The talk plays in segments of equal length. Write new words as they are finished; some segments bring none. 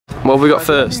What have we got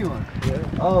first?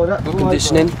 Oh, that's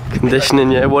Conditioning.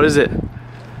 Conditioning, yeah. What is it?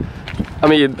 I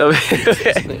mean,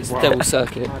 It's the Devil's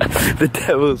Circuit. the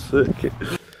Devil's Circuit.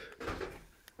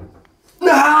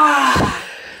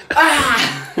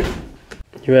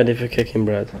 You ready for kicking,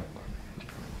 Brad?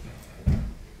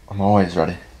 I'm always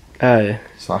ready. Oh yeah.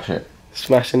 Smash it.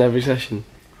 Smashing every session.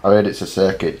 I heard it's a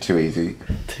circuit, too easy.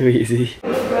 Too easy.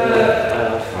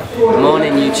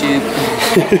 Morning, YouTube.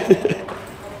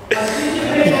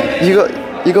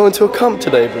 You going to a comp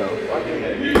today, bro? So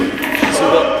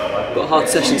we've got a hard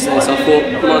session today, so I thought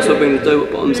I might as well bring the dough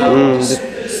bottoms out and just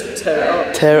tear it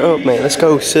up. Tear it up, mate. Let's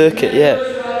go circuit, yeah.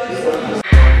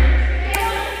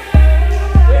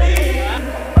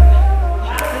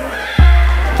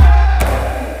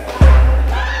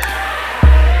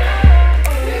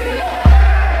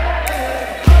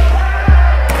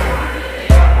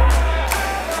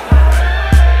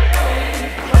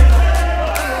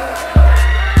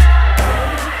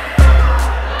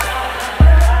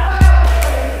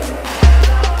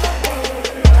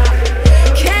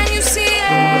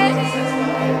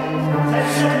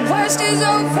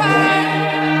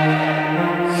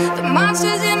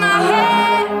 Monsters in my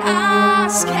head are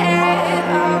scared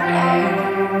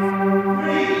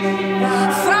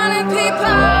of funny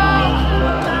people.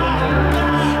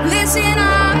 Listen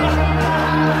up.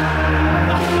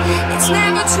 It's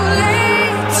never too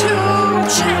late to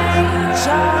change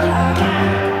our life.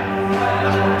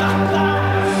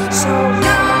 So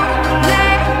don't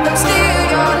let them steal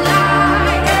your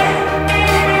life.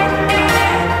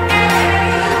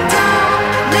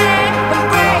 Don't let them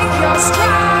break your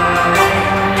stride.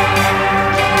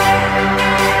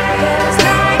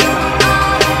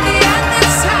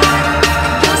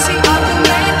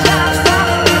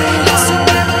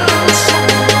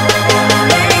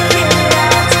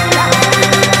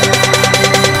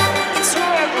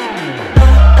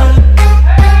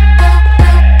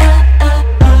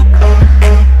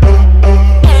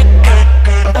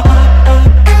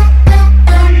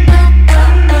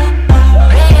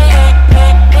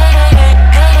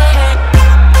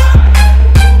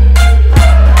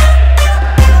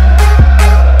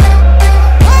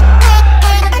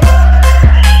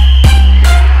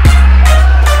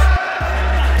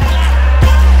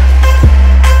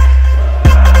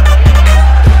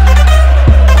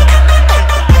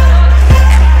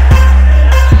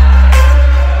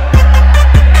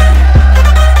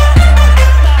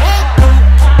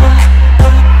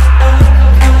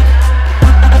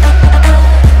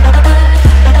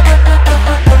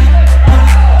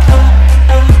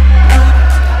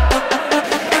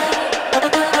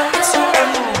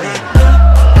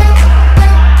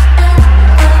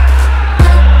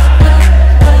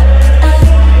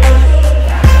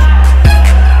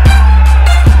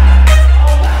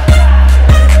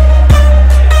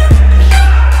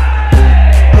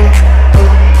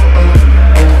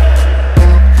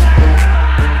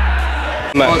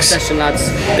 Max, Session, lads.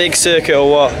 big circuit or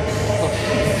what?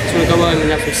 Just want to go home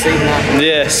and have some sleep now.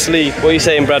 Yeah, sleep. What are you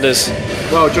saying, brothers?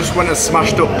 Well, just went and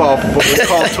smashed up Bob, but the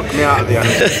car took me out at the end.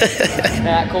 Yeah,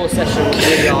 that core session was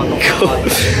really hard.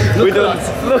 Not We done.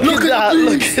 Look at that!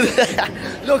 Look at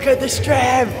that! Look at the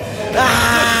strength!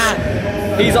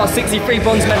 Ah! He's our 63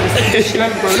 bronze medalist.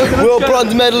 World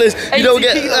bronze medalist. You don't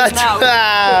 80 get kilos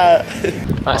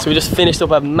that. Right, so we just finished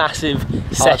up a massive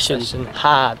session.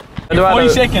 Hard. 40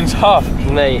 seconds, half.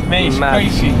 Mate, Mate, mad.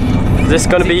 crazy. Is this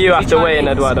gonna be you after weighing,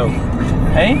 Eduardo?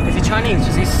 Hey? Is he Chinese?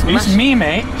 Is he It's me,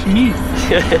 mate. It's me.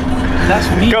 That's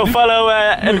me. Go follow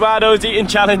Eduardo's eating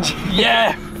challenge.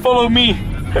 Yeah, follow me.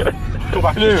 Go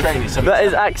back to the training. That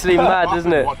is actually mad,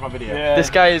 isn't it? Watch my video. Yeah. This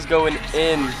guy is going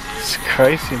in. It's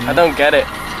crazy, man. I don't get it.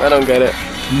 I don't get it.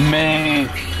 Man.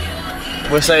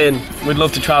 We're saying we'd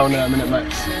love to try one in a minute, Max.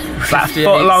 That 50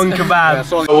 foot long eggs. kebab.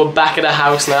 So we're back at the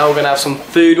house now. We're gonna have some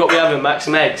food. What we having, Max?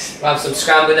 Some eggs. We'll have some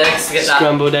scrambled eggs to get that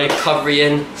Scrambled egg. recovery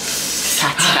in.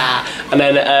 And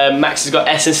then Max has got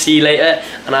S&C later,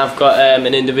 and I've got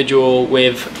an individual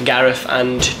with Gareth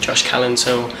and Josh Callan,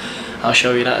 so I'll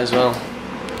show you that as well.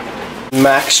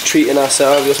 Max treating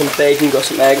ourselves. Got some bacon, got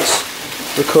some eggs,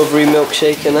 recovery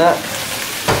milkshake and that.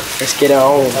 Let's get it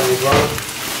on.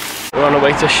 We're on our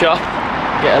way to shop,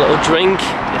 get a little drink.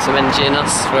 Get some energy in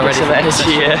us. We're ready Get some for the energy,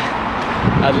 session. yeah.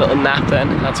 Had a little nap then,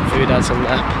 had some food, had some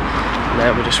nap. And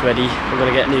now we're just ready. We're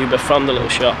going to get an Uber from the little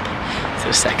shop to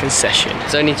the second session.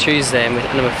 It's only Tuesday and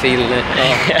we're feeling it.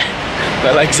 Oh. Yeah,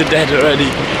 my legs are dead already.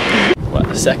 What,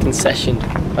 the second session?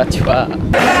 That's what.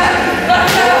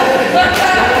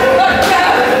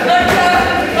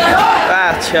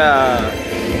 Gotcha.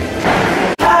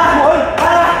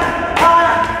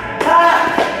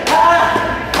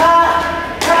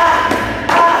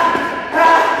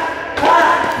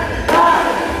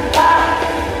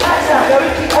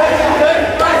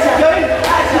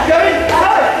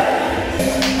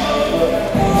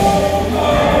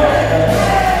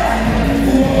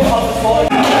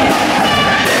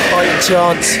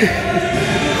 chance.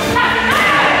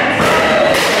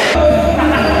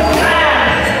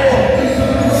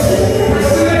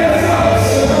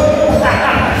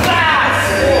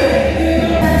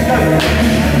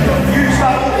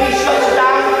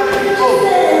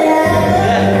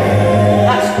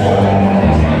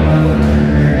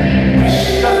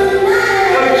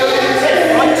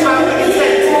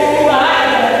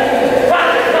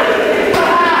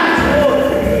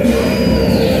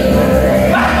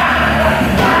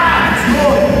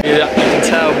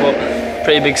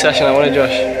 Pretty big session, I want to,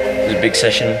 Josh. It was a big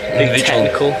session. Big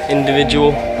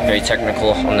individual. Very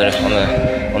technical on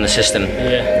the system.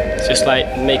 Yeah, it's just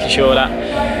like making sure that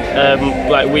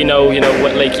like we know, you know,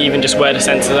 what, like even just where the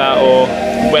sensors are or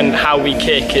how we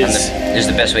kick is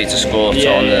the best way to score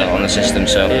on the system.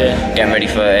 So getting ready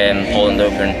for Poland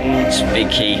Open, it's a big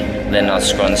key. Then I'll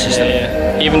score on the system.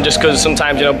 Even just because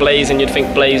sometimes, you know, blazing, you'd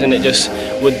think blazing it just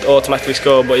would automatically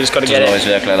score, but you just got to get it.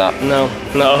 Doesn't always work like that. No,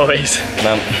 not always.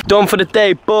 No. Done for the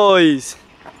day, boys.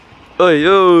 Oi,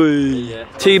 oi. Yeah.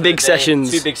 Two big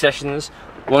sessions. Two big sessions.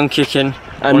 One kicking,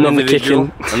 and another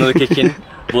kicking. Another kicking.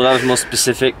 Well, that was more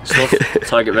specific stuff.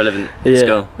 Target relevant. Let's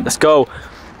go. Let's go.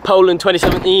 Poland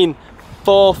 2017.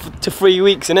 4 to 3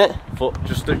 weeks, innit?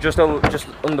 Just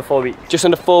under 4 weeks. Just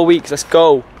under 4 weeks. Let's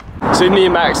go. So me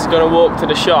and Max are gonna walk to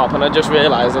the shop, and I just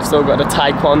realised I've still got the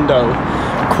Taekwondo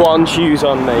Quan shoes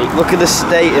on, mate. Look at the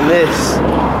state in this.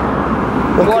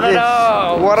 What are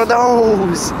those? What are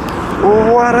those?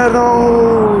 What are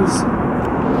those?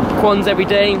 Quans every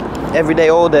day. Every day,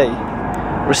 all day.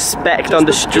 Respect Just on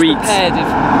the just streets. prepared if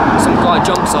some guy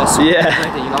jumps us. Yeah,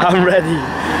 Ready, like. I'm ready.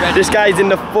 This guy's in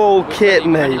the full kit,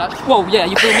 mate. Like, whoa, yeah,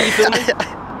 you feel me? You feel me?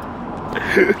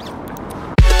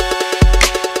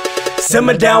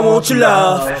 Simmer down, won't you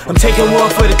love? I'm taking one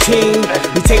for the team.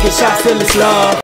 We taking shots till it's love.